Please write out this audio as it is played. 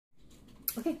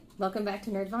Okay, welcome back to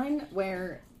NerdVine,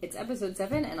 where it's episode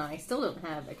 7 and I still don't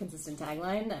have a consistent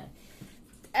tagline.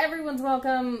 Everyone's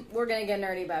welcome. We're gonna get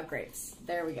nerdy about grapes.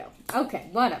 There we go. Okay,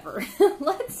 whatever.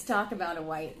 Let's talk about a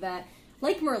white that,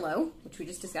 like Merlot, which we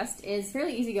just discussed, is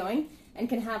fairly easygoing and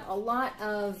can have a lot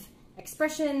of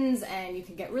expressions, and you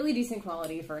can get really decent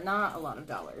quality for not a lot of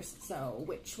dollars. So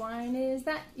which wine is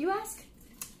that, you ask?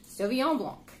 Sauvignon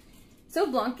Blanc.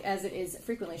 Sauv Blanc, as it is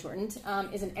frequently shortened,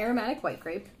 is an aromatic white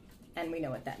grape, and we know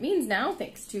what that means now,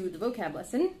 thanks to the vocab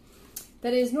lesson,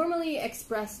 that is normally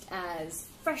expressed as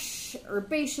fresh,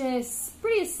 herbaceous,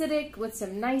 pretty acidic, with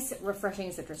some nice,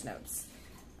 refreshing citrus notes.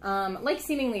 Like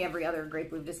seemingly every other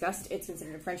grape we've discussed, it's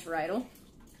considered a French varietal,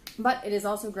 but it is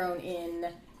also grown in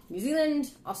New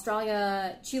Zealand,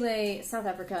 Australia, Chile, South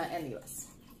Africa, and the US.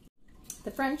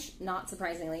 The French, not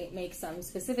surprisingly, make some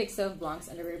specific Sauv Blancs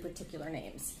under very particular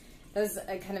names. That was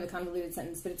a kind of a convoluted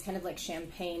sentence, but it's kind of like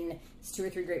Champagne. It's 2 or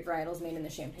 3 grape varietals made in the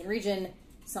Champagne region.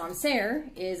 Sancerre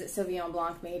is Sauvignon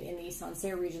Blanc made in the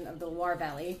Sancerre region of the Loire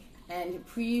Valley, and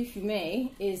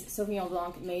Puy-Fumé is Sauvignon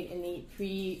Blanc made in the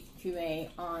Puy-Fumé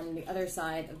on the other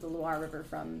side of the Loire River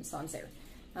from Sancerre.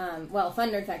 Well,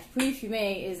 fun nerd fact,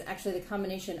 Puy-Fumé is actually the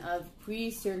combination of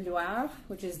Puy-sur-Loire,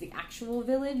 which is the actual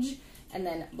village, and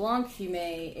then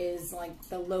Blanc-Fumé is like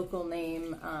the local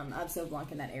name of Sauv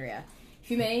Blanc in that area.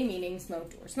 Fumé meaning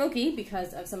smoked or smoky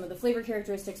because of some of the flavor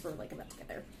characteristics we're about to get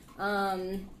there.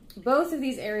 Both of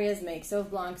these areas make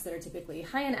Sauv Blancs that are typically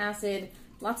high in acid,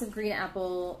 lots of green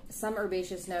apple, some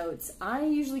herbaceous notes. I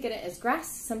usually get it as grass.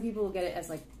 Some people will get it as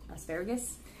like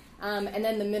asparagus. And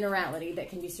then the minerality that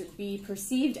can be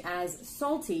perceived as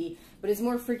salty, but is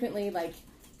more frequently like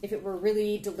if it were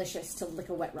really delicious to lick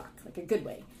a wet rock, like a good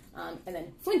way. And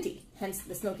then flinty, hence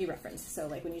the smoky reference. So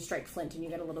like when you strike flint and you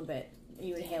get a little bit,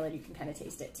 you inhale it, you can kind of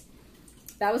taste it.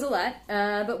 That was a lot,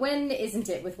 but when isn't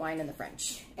it with wine and the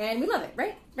French? And we love it,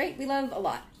 right? Right, we love a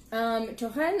lot.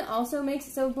 Touraine also makes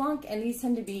Sauv Blanc, and these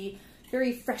tend to be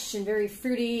very fresh and very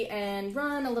fruity and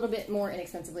run a little bit more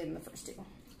inexpensively than the first two.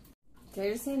 Did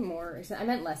I just say more expensive? I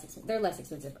meant less expensive. They're less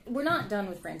expensive. We're not done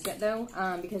with France yet though,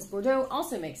 because Bordeaux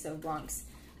also makes Sauv Blancs,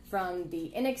 from the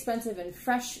inexpensive and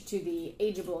fresh to the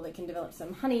ageable that can develop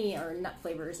some honey or nut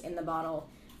flavors in the bottle.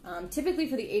 Typically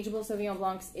for the ageable Sauvignon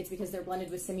Blancs, it's because they're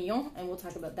blended with Semillon, and we'll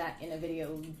talk about that in a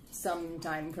video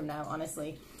sometime from now,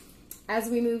 honestly. As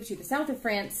we move to the south of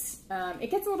France, it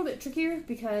gets a little bit trickier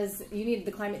because you need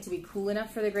the climate to be cool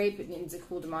enough for the grape. It needs a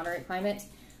cool to moderate climate.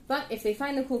 But if they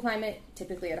find the cool climate,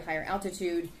 typically at a higher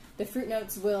altitude, the fruit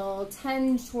notes will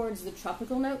tend towards the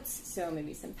tropical notes, so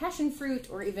maybe some passion fruit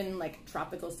or even like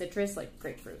tropical citrus like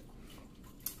grapefruit.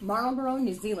 Marlborough,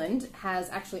 New Zealand has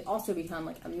actually also become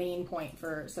like a main point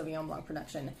for Sauvignon Blanc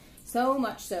production. So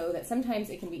much so that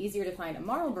sometimes it can be easier to find a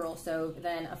Marlborough Sauv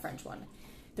than a French one.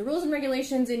 The rules and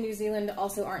regulations in New Zealand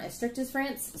also aren't as strict as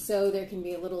France, so there can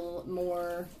be a little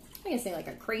more, I'm gonna say like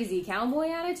a crazy cowboy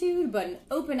attitude, but an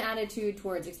open attitude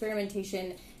towards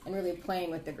experimentation and really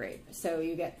playing with the grape. So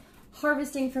you get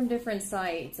harvesting from different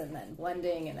sites and then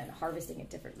blending and then harvesting at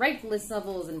different ripeness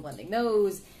levels and blending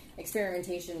those.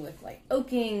 Experimentation with like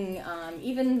oaking,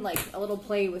 even like a little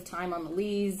play with time on the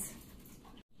lees.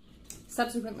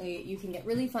 Subsequently, you can get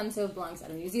really fun Sauv Blancs out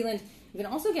of New Zealand. You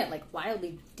can also get like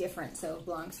wildly different Sauv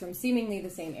Blancs from seemingly the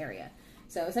same area.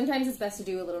 So sometimes it's best to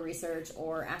do a little research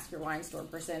or ask your wine store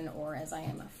person, or as I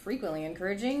am frequently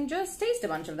encouraging, just taste a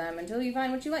bunch of them until you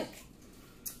find what you like.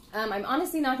 I'm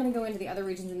honestly not going to go into the other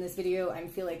regions in this video. I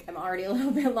feel like I'm already a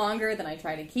little bit longer than I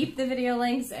try to keep the video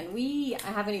lengths, and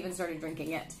I haven't even started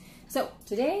drinking yet. So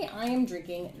today I am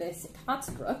drinking this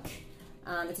Kotzebrook.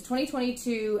 It's a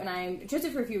 2022, and I chose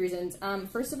it for a few reasons.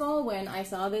 First of all, when I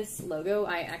saw this logo,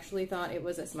 I actually thought it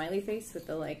was a smiley face with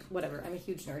the like, whatever, I'm a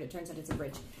huge nerd, it turns out it's a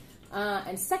bridge.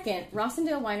 And second,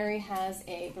 Rossendale Winery has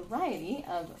a variety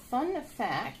of fun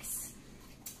facts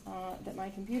that my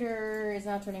computer is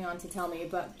not turning on to tell me,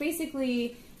 but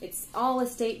basically it's all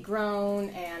estate grown,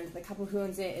 and the couple who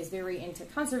owns it is very into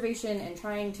conservation and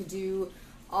trying to do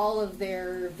all of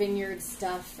their vineyard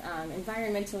stuff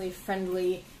environmentally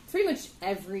friendly. It's pretty much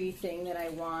everything that I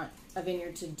want a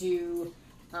vineyard to do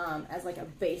as like a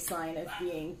baseline of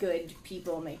being good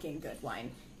people making good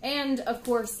wine. And of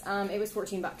course, it was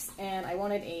 14 bucks, and I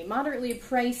wanted a moderately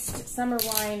priced summer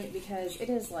wine because it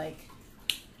is like,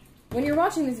 when you're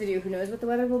watching this video, who knows what the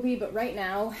weather will be, but right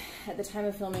now, at the time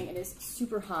of filming, it is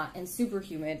super hot and super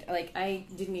humid. Like, I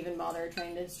didn't even bother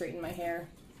trying to straighten my hair.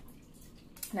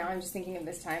 Now I'm just thinking of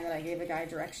this time that I gave a guy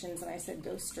directions and I said,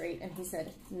 go straight, and he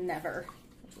said, never,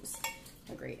 which was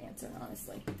a great answer,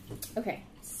 honestly. Okay,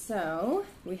 so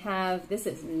we have, this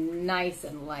is nice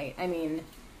and light. I mean,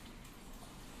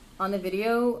 on the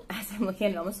video, as I'm looking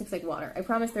at it, it almost looks like water. I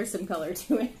promise there's some color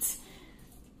to it.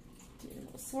 Do a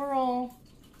little swirl.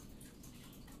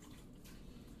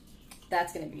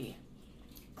 That's gonna be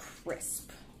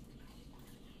crisp.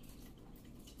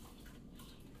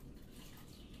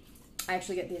 I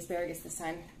actually get the asparagus this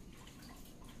time.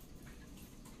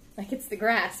 Like it's the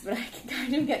grass, but I can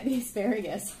kind of get the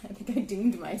asparagus. I think I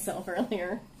doomed myself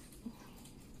earlier.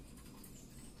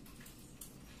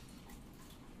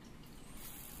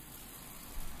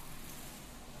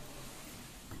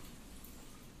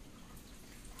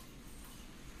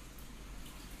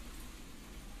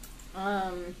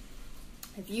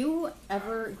 If you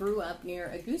ever grew up near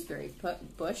a gooseberry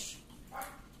bush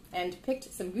and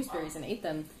picked some gooseberries and ate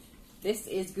them, this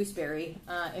is gooseberry.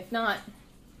 If not,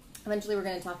 eventually we're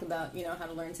going to talk about, you know, how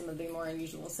to learn some of the more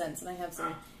unusual scents, and I have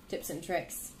some tips and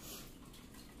tricks.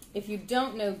 If you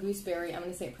don't know gooseberry, I'm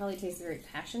going to say it probably tastes very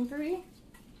passion fruity.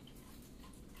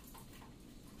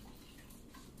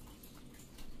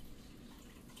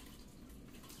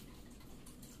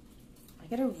 I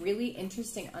get a really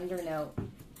interesting undernote.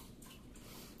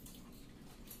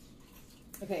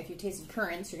 Okay, if you tasted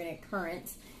currants, you're going to get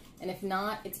currants. And if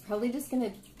not, it's probably just going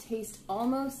to taste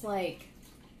almost like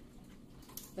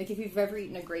if you've ever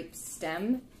eaten a grape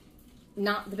stem,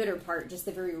 not the bitter part, just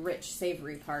the very rich,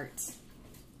 savory part.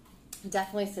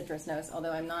 Definitely citrus notes,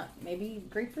 although I'm not, maybe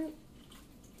grapefruit?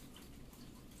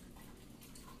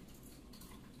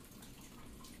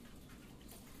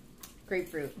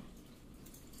 Grapefruit.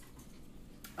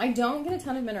 I don't get a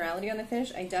ton of minerality on the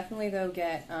fish. I definitely, though,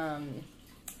 get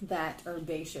that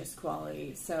herbaceous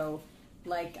quality. So,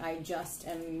 like, I just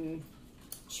am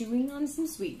chewing on some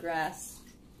sweetgrass.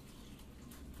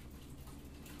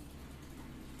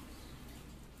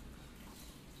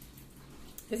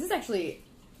 This is actually,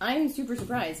 I'm super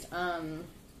surprised.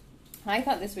 I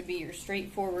thought this would be your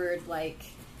straightforward, like,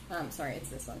 sorry, it's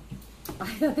this one. I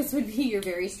thought this would be your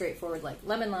very straightforward, like,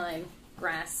 lemon lime,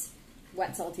 grass,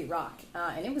 wet salty rock.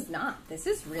 And it was not. This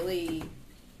is really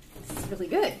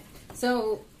good.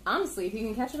 So, honestly, if you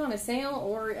can catch it on a sale,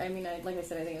 or, I mean, like I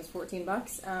said, I think it was 14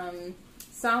 bucks.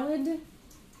 Solid,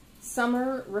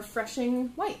 summer, refreshing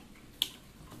white.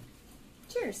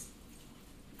 Cheers.